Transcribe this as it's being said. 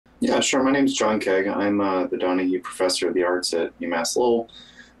Yeah, sure. My name's John Kaag. I'm the Donahue Professor of the Arts at UMass Lowell.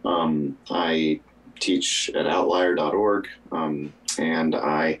 I teach at outlier.org, and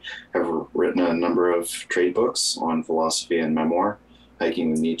I have written a number of trade books on philosophy and memoir, Hiking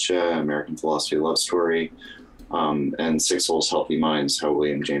with Nietzsche, American Philosophy Love Story, and Six Souls, Healthy Minds, How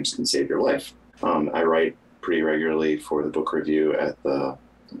William James Can Save Your Life. I write pretty regularly for the book review at the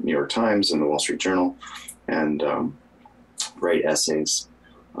New York Times and the Wall Street Journal, and write essays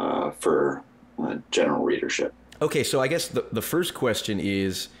for general readership. Okay, so I guess the first question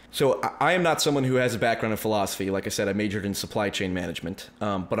is, so I am not someone who has a background in philosophy. Like I said, I majored in supply chain management,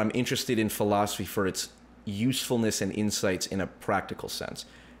 but I'm interested in philosophy for its usefulness and insights in a practical sense.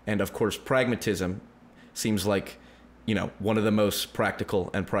 And of course, pragmatism seems like, one of the most practical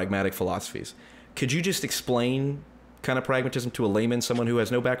and pragmatic philosophies. Could you just explain kind of pragmatism to a layman, someone who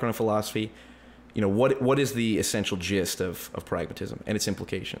has no background in philosophy? What is the essential gist of pragmatism and its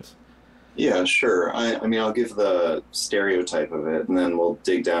implications? Yeah, sure. I mean, I'll give the stereotype of it, and then we'll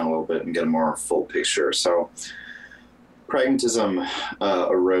dig down a little bit and get a more full picture. So, pragmatism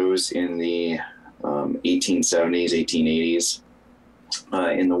arose in the 1870s, 1880s,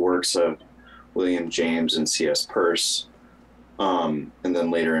 in the works of William James and C.S. Peirce, and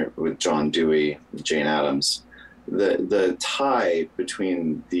then later with John Dewey, Jane Addams. The tie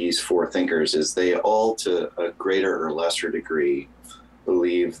between these four thinkers is they all, to a greater or lesser degree,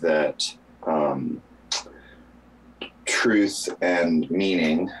 believe that truth and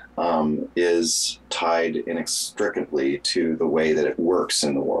meaning is tied inextricably to the way that it works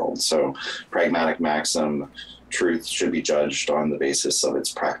in the world. So, pragmatic maxim, truth should be judged on the basis of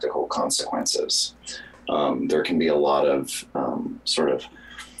its practical consequences. There can be a lot of sort of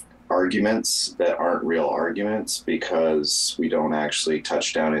arguments that aren't real arguments because we don't actually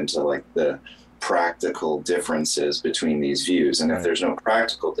touch down into like the practical differences between these views. And if there's no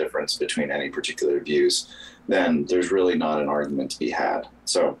practical difference between any particular views, then there's really not an argument to be had.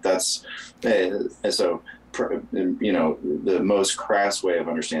 So that's the most crass way of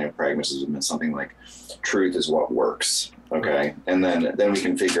understanding pragmatism is something like truth is what works. Okay. And then we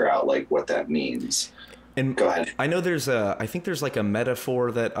can figure out like what that means. And go ahead. I know I think there's like a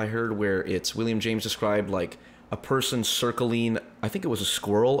metaphor that I heard where it's William James described like a person circling, I think it was a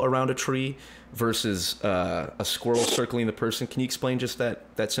squirrel around a tree versus a squirrel circling the person. Can you explain just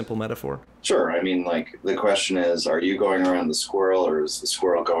that simple metaphor? Sure. I mean, like the question is, are you going around the squirrel or is the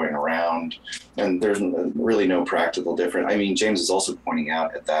squirrel going around? And there's really no practical difference. I mean, James is also pointing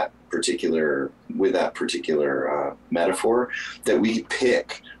out with that particular metaphor that we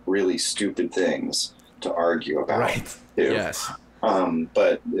pick really stupid things to argue about. Right. Too. Yes.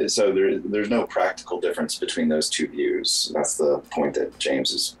 But so there's no practical difference between those two views. That's the point that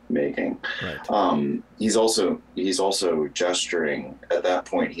James is making. Right. He's also gesturing at that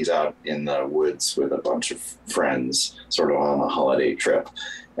point. He's out in the woods with a bunch of friends, sort of on a holiday trip,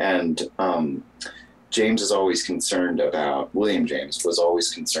 and William James was always concerned about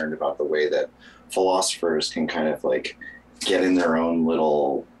the way that philosophers can kind of like get in their own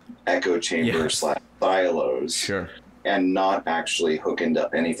little echo chambers / silos. Sure. And not actually hook into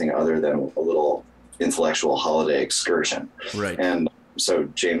anything other than a little intellectual holiday excursion. Right. And so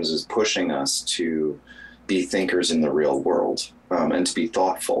James is pushing us to be thinkers in the real world and to be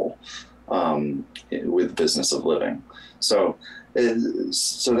thoughtful with the business of living. So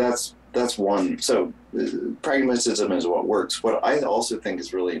that's one. So pragmatism is what works. What I also think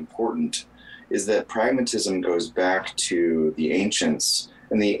is really important is that pragmatism goes back to the ancients,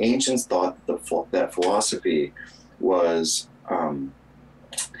 and the ancients thought that philosophy was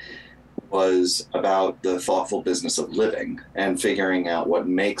about the thoughtful business of living and figuring out what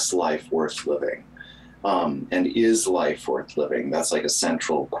makes life worth living, and is life worth living. That's like a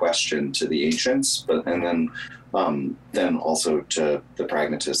central question to the ancients, and then also to the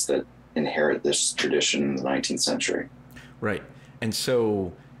pragmatists that inherit this tradition in the 19th century. Right. And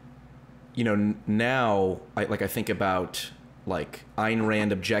so, now I think about like Ayn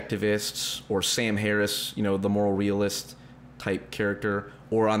Rand objectivists or Sam Harris, the moral realist type character,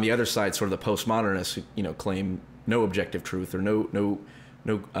 or on the other side, sort of the postmodernists who, claim no objective truth or no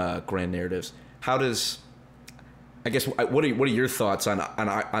grand narratives. What are your thoughts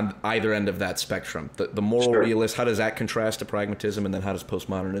on either end of that spectrum? The moral realist, how does that contrast to pragmatism, and then how does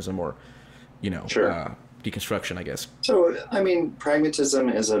postmodernism or deconstruction, I guess? So, I mean, pragmatism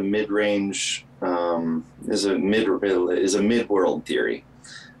is a mid-range, is a mid-world theory.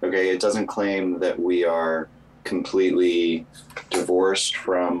 Okay, it doesn't claim that we are completely divorced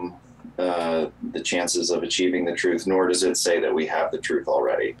from the chances of achieving the truth, nor does it say that we have the truth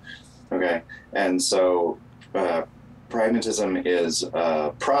already. Okay, and so pragmatism is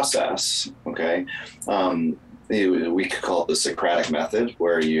a process, okay? We could call it the Socratic method,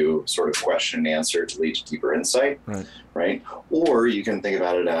 where you sort of question and answer to lead to deeper insight, right? Or you can think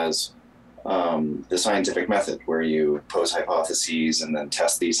about it as the scientific method, where you pose hypotheses and then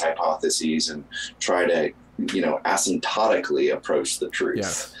test these hypotheses and try to, asymptotically approach the truth.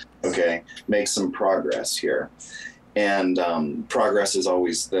 Yes. Okay, make some progress here. And progress is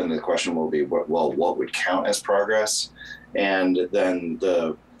always, then the question will be, what would count as progress? And then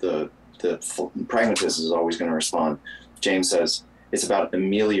the pragmatist is always going to respond. James says it's about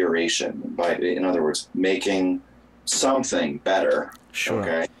amelioration, in other words, making something better. Sure.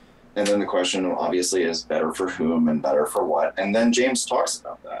 Okay. And then the question obviously is better for whom and better for what. And then James talks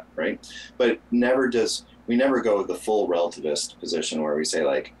about that, right? But we never go the full relativist position where we say,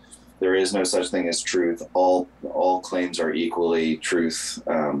 like, there is no such thing as truth. All claims are equally truth,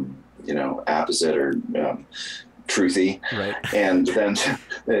 apposite or truthy. Right. And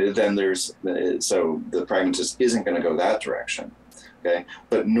then there's, so the pragmatist isn't going to go that direction. Okay.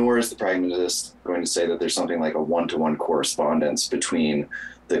 But nor is the pragmatist going to say that there's something like a one-to-one correspondence between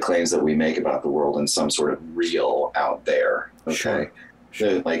the claims that we make about the world and some sort of real out there. Okay.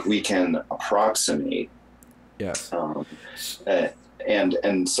 Sure. Like, we can approximate. Yes.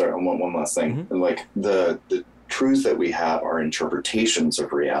 And sorry, one last thing. Mm-hmm. Like, the truth that we have are interpretations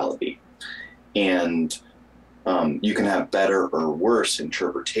of reality, and you can have better or worse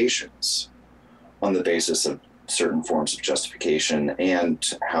interpretations on the basis of certain forms of justification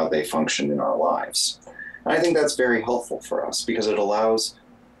and how they function in our lives. And I think that's very helpful for us, because it allows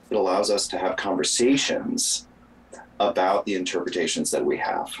us to have conversations about the interpretations that we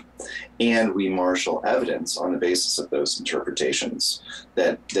have, and we marshal evidence on the basis of those interpretations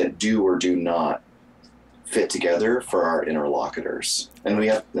that do or do not fit together for our interlocutors. And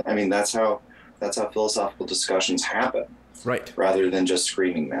that's how philosophical discussions happen, right? Rather than just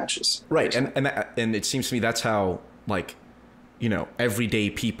screaming matches, right? And it seems to me that's how, like, everyday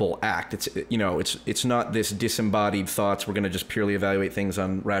people act. It's not this disembodied thoughts. We're going to just purely evaluate things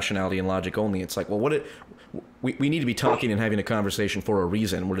on rationality and logic only. It's like, well, we need to be talking and having a conversation for a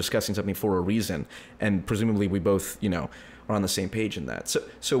reason. We're discussing something for a reason, and presumably we both, are on the same page in that.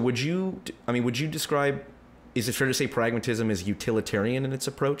 So would you describe? Is it fair to say pragmatism is utilitarian in its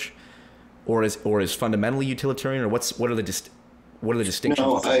approach, or is fundamentally utilitarian, or what are the distinctions?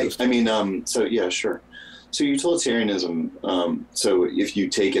 No, so yeah, sure. So utilitarianism, so if you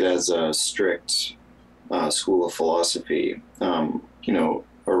take it as a strict school of philosophy,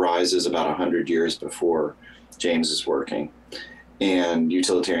 arises about 100 years before James is working. And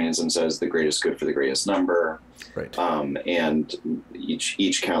utilitarianism says the greatest good for the greatest number. Right. And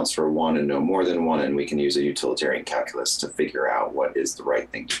each counts for one and no more than one, and we can use a utilitarian calculus to figure out what is the right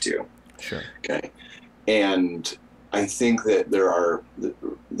thing to do. Sure. Okay. And I think that there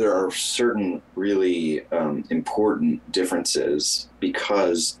are certain really important differences,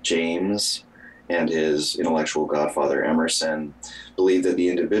 because James and his intellectual godfather Emerson believed that the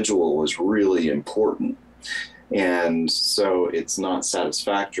individual was really important. And so it's not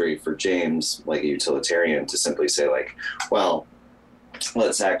satisfactory for James, like a utilitarian, to simply say, like, well,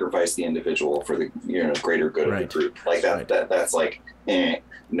 let's sacrifice the individual for the greater good of the group. Like that. Right. That's like,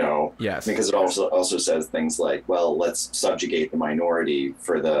 no. Yes. Because it also says things like, well, let's subjugate the minority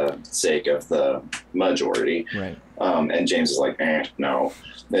for the sake of the majority. Right. And James is like, no.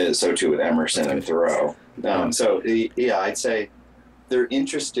 So too with Emerson and Thoreau. So yeah, I'd say they're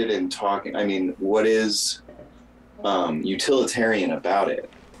interested in talking. I mean, what is utilitarian about it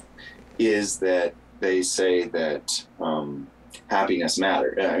is that they say that happiness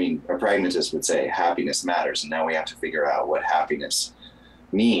matters. I mean, a pragmatist would say happiness matters, and now we have to figure out what happiness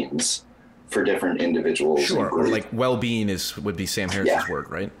means for different individuals. Sure, or like well-being would be Sam Harris's word,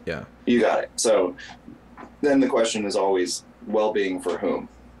 right? Yeah. You got it. So then the question is always well-being for whom?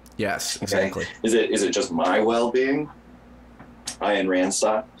 Yes, exactly. Okay? Is it just my well-being? Ayn Rand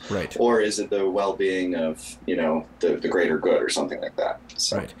style? Right. Or is it the well-being of, the greater good or something like that?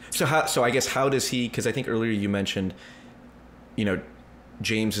 So. Right. So I guess how does he, because I think earlier you mentioned,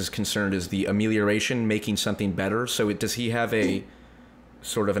 James is concerned is the amelioration, making something better. So does he have a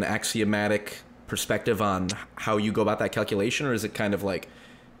sort of an axiomatic perspective on how you go about that calculation, or is it kind of like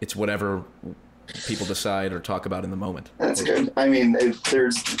it's whatever people decide or talk about in the moment? That's good. I mean, there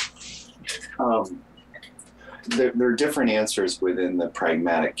are different answers within the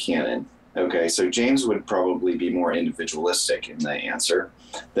pragmatic canon. Okay, so James would probably be more individualistic in the answer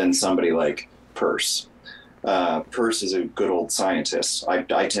than somebody like Peirce. Peirce is a good old scientist.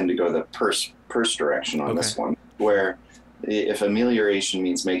 I tend to go the Peirce direction on this one, where if amelioration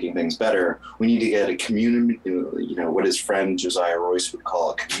means making things better, we need to get a community, what his friend Josiah Royce would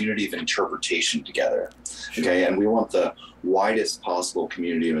call a community of interpretation together. Okay. And we want the widest possible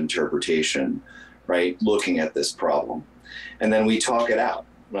community of interpretation, right? Looking at this problem. And then we talk it out.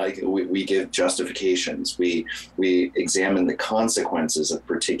 Like we give justifications. We examine the consequences of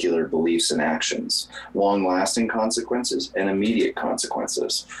particular beliefs and actions, long-lasting consequences and immediate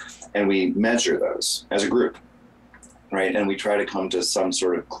consequences. And we measure those as a group. Right, and we try to come to some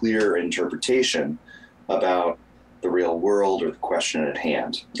sort of clear interpretation about the real world or the question at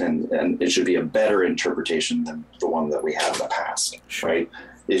hand, and it should be a better interpretation than the one that we had in the past. Sure. Right,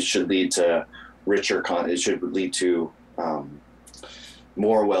 it should lead to richer it should lead to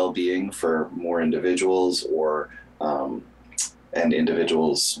more well-being for more individuals, or and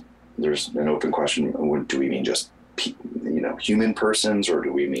individuals. There's an open question: do we mean just human persons, or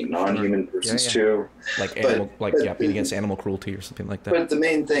do we mean non-human persons too? Like being against animal cruelty or something like that. But the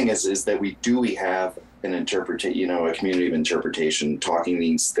main thing is that we have an a community of interpretation, talking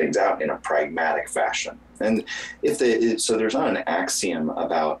these things out in a pragmatic fashion. And so there's not an axiom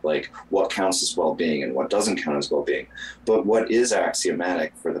about like what counts as well-being and what doesn't count as well-being, but what is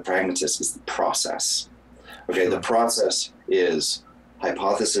axiomatic for the pragmatist is the process. Okay, the process is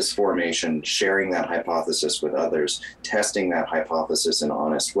hypothesis formation, sharing that hypothesis with others, testing that hypothesis in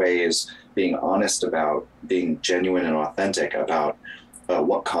honest ways, being honest about, being genuine and authentic about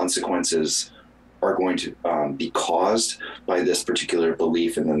what consequences are going to be caused by this particular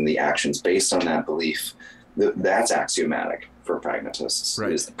belief, and then the actions based on that belief. That's axiomatic for pragmatists,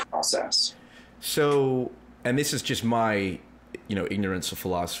 right. Is the process. So, and this is just my ignorance of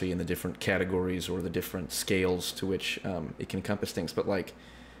philosophy and the different categories or the different scales to which it can encompass things. But like,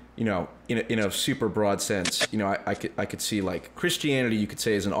 in a super broad sense, I could see like Christianity, you could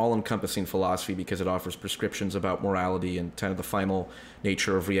say, is an all-encompassing philosophy because it offers prescriptions about morality and kind of the final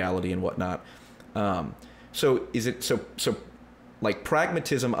nature of reality and whatnot. So is it so like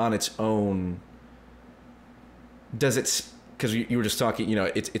pragmatism on its own? Does it? Because you were just talking,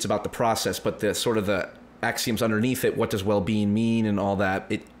 it's about the process, but the sort of the axioms underneath it, what does well-being mean and all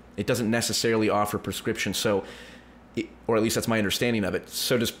that, it doesn't necessarily offer prescription. So, or at least that's my understanding of it.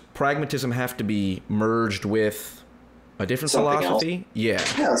 So does pragmatism have to be merged with a different philosophy? Else? Yeah,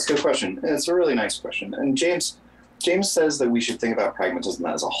 that's a good question. It's a really nice question. And James says that we should think about pragmatism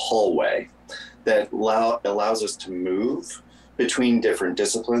as a hallway that allows us to move between different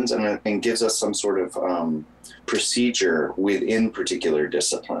disciplines and gives us some sort of procedure within particular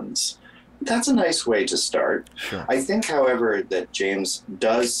disciplines. That's a nice way to start. Sure. I think, however, that James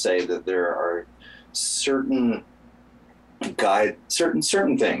does say that there are certain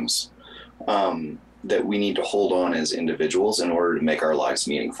things that we need to hold on as individuals in order to make our lives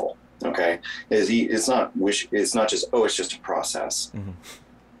meaningful. Okay, it's not just it's just a process. Mm-hmm.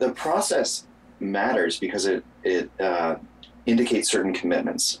 The process matters because it indicates certain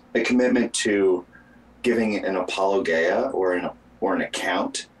commitments. A commitment to giving an apologia or an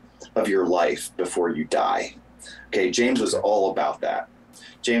account of your life before you die. Okay, James was all about that.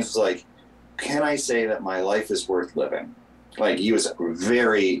 James was like, can I say that my life is worth living? Like, he was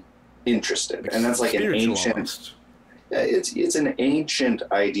very interested. And that's like an ancient, it's an ancient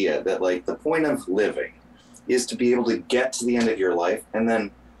idea that like the point of living is to be able to get to the end of your life and then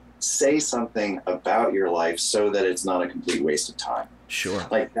say something about your life so that it's not a complete waste of time. Sure.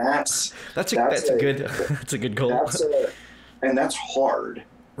 Like that's a good goal. And that's hard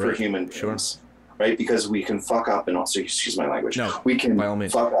for human beings, sure. Right? Because we can fuck up in also, excuse my language. No, we can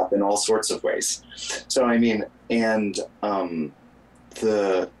fuck up in all sorts of ways. So I mean, and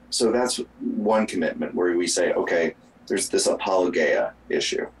so that's one commitment where we say, okay, there's this apologia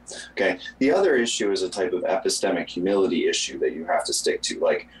issue. Okay, the other issue is a type of epistemic humility issue that you have to stick to,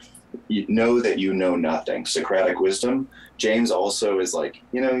 like you know that you know nothing. Socratic wisdom. James also is like,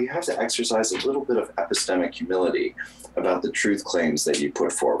 you have to exercise a little bit of epistemic humility about the truth claims that you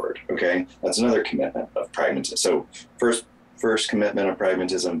put forward. Okay, that's another commitment of pragmatism. So first commitment of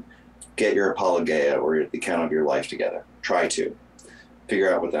pragmatism: get your apologia or the account of your life together. Try to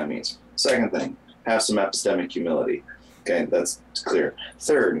figure out what that means. Second thing, have some epistemic humility. Okay, that's clear.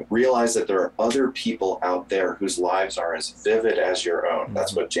 Third, realize that there are other people out there whose lives are as vivid as your own. Mm-hmm.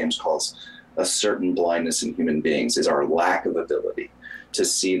 That's what James calls a certain blindness in human beings, is our lack of ability to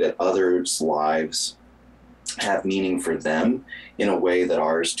see that others' lives have meaning for them in a way that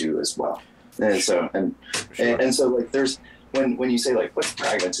ours do as well. And so, and so like there's, when you say like, what's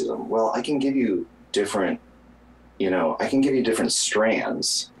pragmatism? Well, I can give you different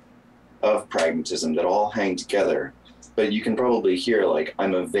strands of pragmatism that all hang together, but you can probably hear like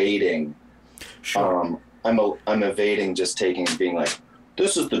I'm evading I'm evading just taking and being like,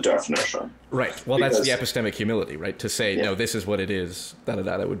 this is the definition. Right. Well, because that's the epistemic humility, right? To say, no, this is what it is,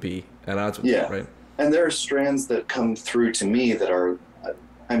 that would be at odds with it, right? And there are strands that come through to me that are,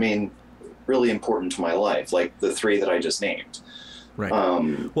 I mean, really important to my life, like the three that I just named. Right.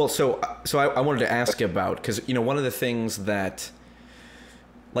 Well, so I wanted to ask you about, because, you know, one of the things that,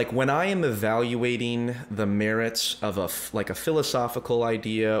 like, when I am evaluating the merits of a philosophical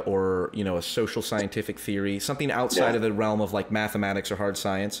idea or, you know, a social scientific theory, something outside of the realm of like mathematics or hard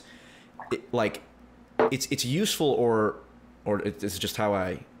science, it's useful or it's just how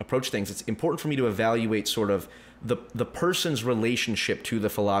I approach things. It's important for me to evaluate sort of the person's relationship to the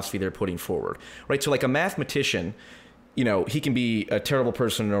philosophy they're putting forward, right? So like a mathematician, you know, he can be a terrible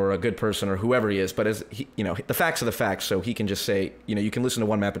person or a good person or whoever he is, but as he, you know, the facts are the facts, so he can just say, you know, you can listen to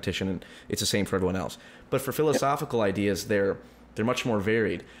one mathematician and it's the same for everyone else. But for philosophical ideas, they're much more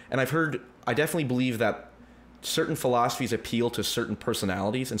varied. And I definitely believe that certain philosophies appeal to certain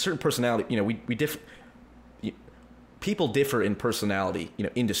personalities, and certain personality, you know, people differ in personality, you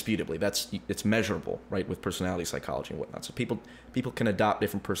know, indisputably. It's measurable, right, with personality psychology and whatnot. So people can adopt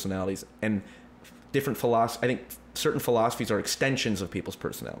different personalities, and different philosophy. I think certain philosophies are extensions of people's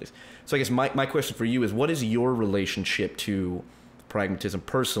personalities. So I guess my question for you is, what is your relationship to pragmatism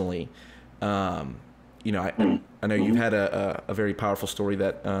personally? You know, I know you've had a very powerful story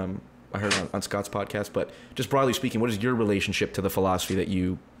that I heard on Scott's podcast, but just broadly speaking, what is your relationship to the philosophy that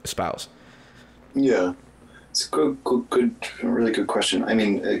you espouse? Yeah, it's a really good question. I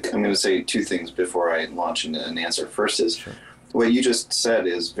mean, I'm going to say two things before I launch into an answer. First is, what you just said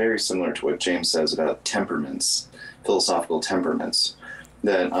is very similar to what James says about temperaments, philosophical temperaments,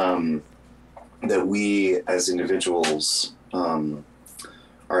 that we as individuals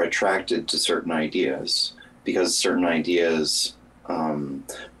are attracted to certain ideas because certain ideas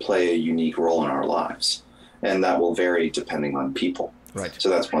play a unique role in our lives, and that will vary depending on people. Right. So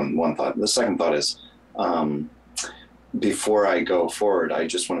that's one thought. The second thought is, before I go forward, I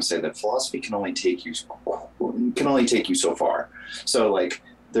just want to say that philosophy can only take you so far. So like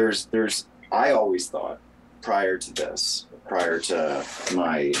I always thought prior to the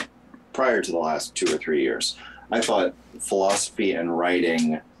last 2 or 3 years, I thought philosophy and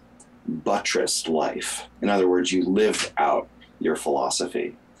writing buttressed life. In other words, you lived out your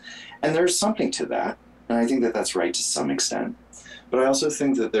philosophy. And there's something to that. And I think that that's right to some extent. But I also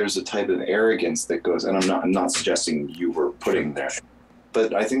think that there's a type of arrogance that goes, and I'm not suggesting you were putting there,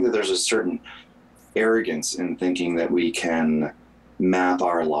 but I think that there's a certain arrogance in thinking that we can map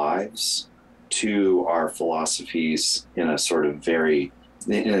our lives to our philosophies in a sort of in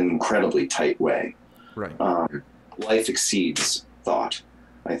an incredibly tight way. Right. Life exceeds thought,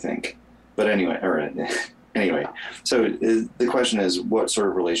 I think. But anyway, so the question is, what sort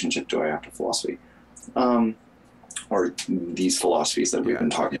of relationship do I have to philosophy? Or these philosophies that we've been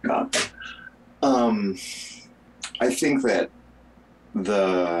talking about. I think that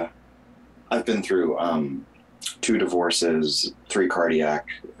I've been through 2 divorces, 3 cardiac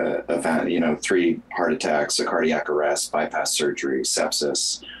 3 heart attacks, a cardiac arrest, bypass surgery,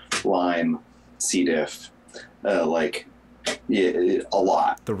 sepsis, Lyme, C. diff, a lot in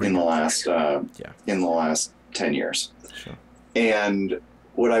the last 10 years. Sure. And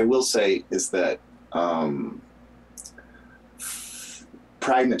what I will say is that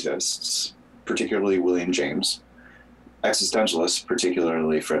pragmatists, particularly William James, existentialists,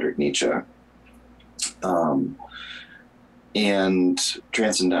 particularly Friedrich Nietzsche, and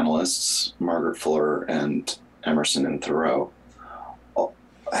transcendentalists, Margaret Fuller and Emerson and Thoreau,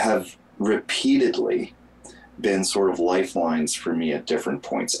 have repeatedly been sort of lifelines for me at different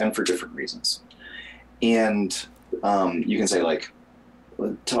points and for different reasons. And you can say, like,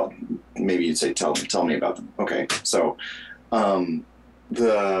 maybe you'd say, tell me about them. Okay, so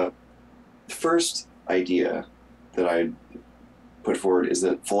the first idea that I put forward is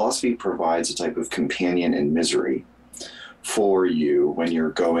that philosophy provides a type of companion in misery for you when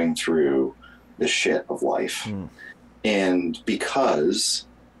you're going through the shit of life. And because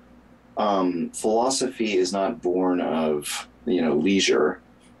philosophy is not born of, leisure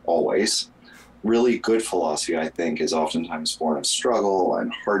always. Really good philosophy, I think, is oftentimes born of struggle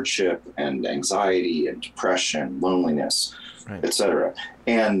and hardship and anxiety and depression, loneliness, right, etc.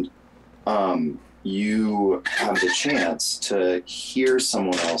 And you have the chance to hear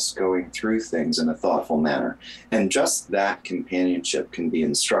someone else going through things in a thoughtful manner. And just that companionship can be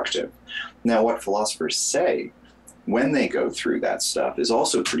instructive. Now, what philosophers say when they go through that stuff is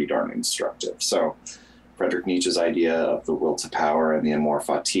also pretty darn instructive. So Friedrich Nietzsche's idea of the will to power and the amor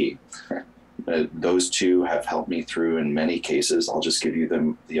fati, those two have helped me through in many cases. I'll just give you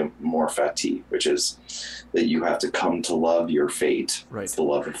the amor fati, which is that you have to come to love your fate. Right. It's the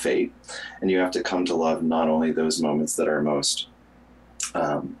love of fate. And you have to come to love not only those moments that are most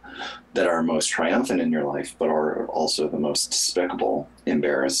triumphant in your life, but are also the most despicable,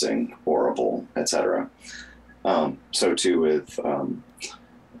 embarrassing, horrible, etc. So too with,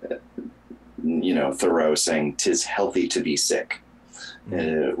 Thoreau saying, "'Tis healthy to be sick,"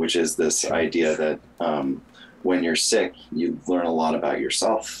 which is this idea that when you're sick, you learn a lot about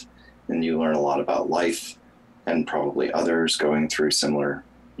yourself, and you learn a lot about life, and probably others going through similar,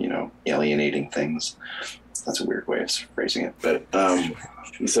 alienating things. That's a weird way of phrasing it, but I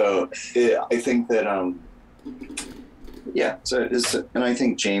think that and I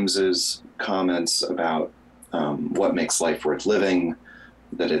think James's comments about what makes life worth living,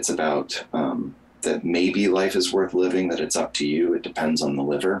 that it's about that maybe life is worth living, that it's up to you, it depends on the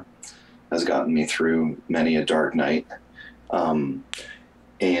liver, has gotten me through many a dark night.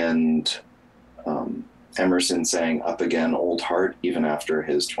 Emerson saying, "Up again, old heart," even after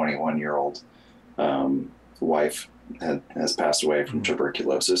his 21-year-old wife has passed away from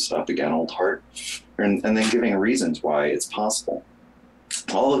tuberculosis. "Up again, old heart," and then giving reasons why it's possible.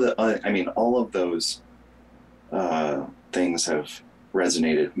 All of those things have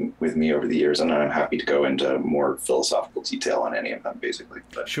resonated with me over the years, and I'm happy to go into more philosophical detail on any of them, basically.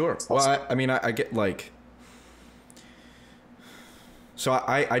 But sure. Well, I get like. So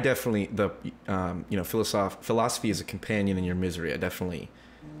I definitely philosophy is a companion in your misery. I definitely.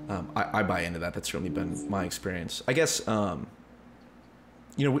 I buy into that. That's certainly been my experience. I guess,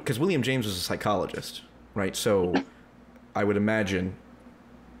 because William James was a psychologist, right? So I would imagine,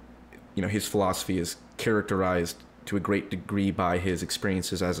 his philosophy is characterized to a great degree by his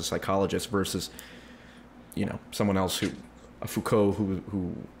experiences as a psychologist versus, someone else a Foucault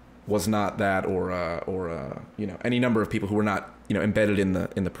who was not that, or any number of people who were not, embedded in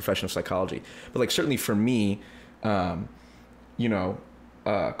the profession of psychology. But like certainly for me, Carl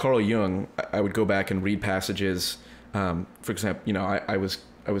Jung, I would go back and read passages. For example, I was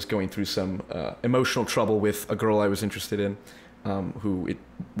going through some emotional trouble with a girl I was interested in, who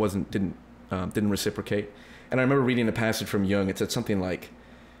didn't reciprocate. And I remember reading a passage from Jung. It said something like,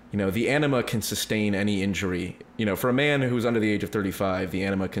 the anima can sustain any injury. For a man who's under the age of 35, the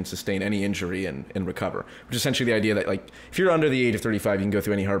anima can sustain any injury and recover. Which is essentially the idea that, like, if you're under the age of 35, you can go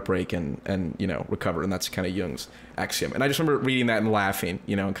through any heartbreak and recover. And that's kind of Jung's axiom. And I just remember reading that and laughing,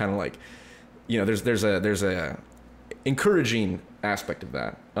 and kind of like, there's a encouraging aspect of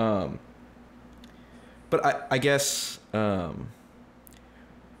that. But I guess, I'd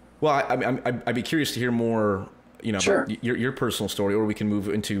be curious to hear more. Sure. About your personal story, or we can move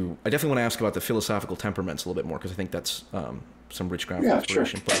into. I definitely want to ask about the philosophical temperaments a little bit more, because I think that's some rich ground for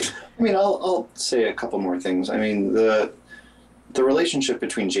inspiration. Sure. But I'll say a couple more things. The relationship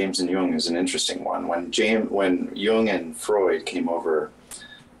between James and Jung is an interesting one. When Jung and Freud came over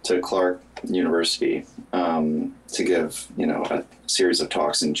to Clark University to give a series of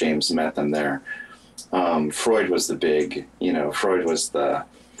talks, and James met them there. Freud was Freud was the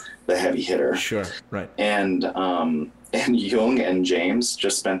heavy hitter. Sure, right. And Jung and James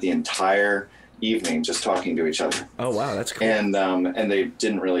just spent the entire evening just talking to each other. Oh wow, that's cool. And they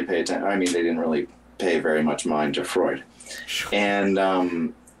didn't really pay attention. They didn't really pay very much mind to Freud. Sure.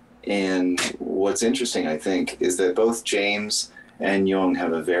 And what's interesting, I think, is that both James and Jung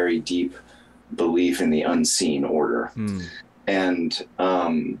have a very deep belief in the unseen order, and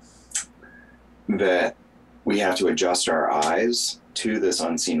that we have to adjust our eyes to this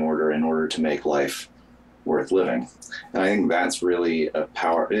unseen order in order to make life worth living. And I think that's really a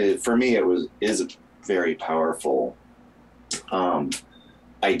power. For me, is a very powerful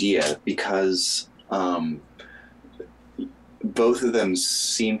idea, because both of them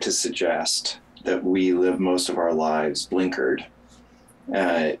seem to suggest that we live most of our lives blinkered,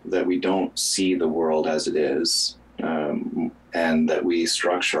 that we don't see the world as it is, and that we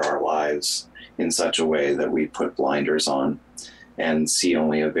structure our lives in such a way that we put blinders on and see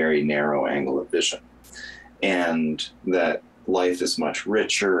only a very narrow angle of vision, and that life is much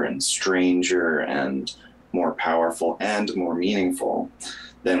richer and stranger and more powerful and more meaningful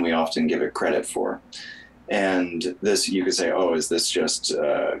than we often give it credit for. And this, you could say, is this just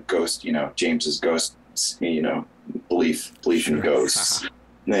ghost, James's ghost, belief Sure. in ghosts?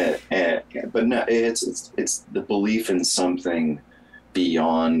 But no, it's the belief in something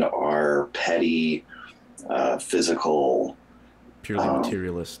beyond our petty, physical, purely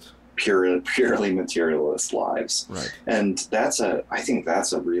materialist. Purely materialist lives. Right. And I think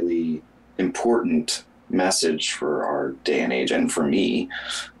that's a really important message for our day and age, and for me,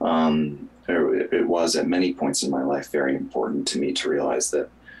 it was at many points in my life very important to me to realize that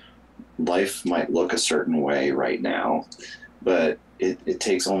life might look a certain way right now, but it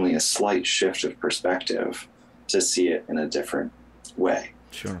takes only a slight shift of perspective to see it in a different way.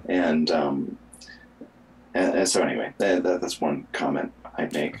 Sure. And so anyway, that's one comment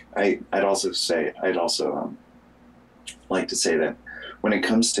I'd make. I'd also like to say that when it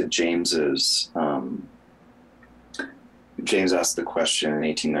comes to James's, James asked the question in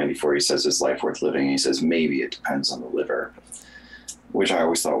 1894, he says, is life worth living? And he says, maybe it depends on the liver, which I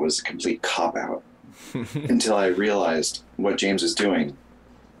always thought was a complete cop-out until I realized what James is doing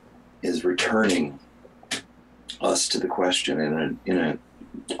is returning us to the question in an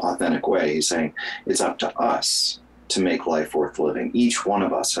authentic way. He's saying it's up to us to make life worth living. Each one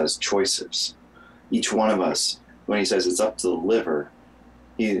of us has choices. Each one of us, when he says it's up to the liver,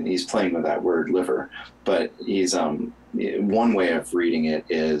 he's playing with that word liver, but he's one way of reading it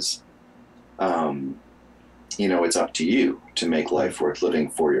is it's up to you to make life worth living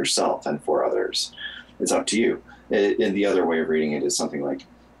for yourself and for others. It's up to you. And the other way of reading it is something like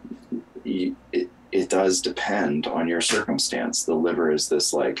it does depend on your circumstance. The liver is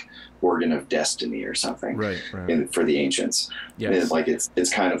this like organ of destiny or something, right. For the ancients. Yes.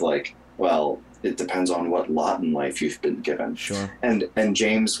 It's kind of like, well, it depends on what lot in life you've been given. Sure. And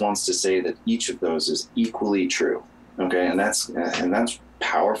James wants to say that each of those is equally true. Okay, and that's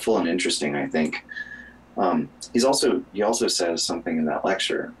powerful and interesting, I think. He also says something in that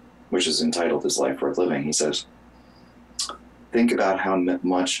lecture, which is entitled "Is Life Worth Living?" He says, think about how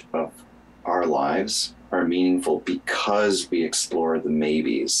much of our lives are meaningful because we explore the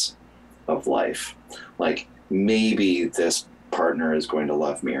maybes of life. Like, maybe this partner is going to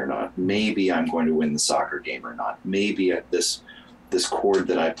love me or not. Maybe I'm going to win the soccer game or not. Maybe this chord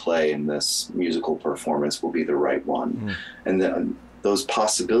that I play in this musical performance will be the right one. Mm. And then those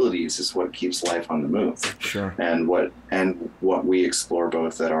possibilities is what keeps life on the move. Sure. And what we explore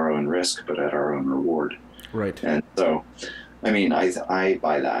both at our own risk, but at our own reward. Right. And so, I mean, I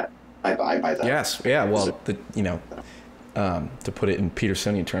buy that. I buy that. Yes. Yeah. Well, to put it in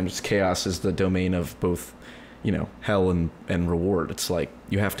Petersonian terms, chaos is the domain of both, hell and reward. It's like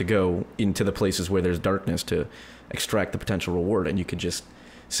you have to go into the places where there's darkness to extract the potential reward, and you could just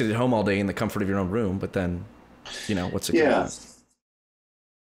sit at home all day in the comfort of your own room, but then, what's it gonna be?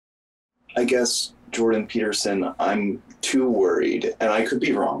 I guess, Jordan Peterson, I'm too worried, and I could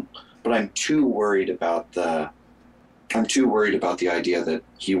be wrong, but I'm too worried about the idea that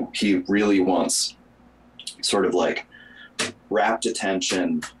he really wants sort of like rapt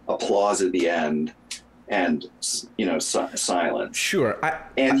attention, applause at the end, and silence. Sure.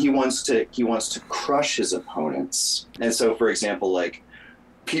 And he wants to crush his opponents. And so, for example, like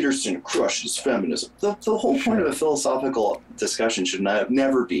Peterson crushes feminism. The whole point of a philosophical discussion should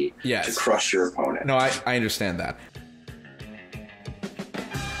never be to crush your opponent. No, I understand that.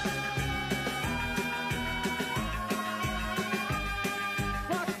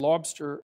 Lobster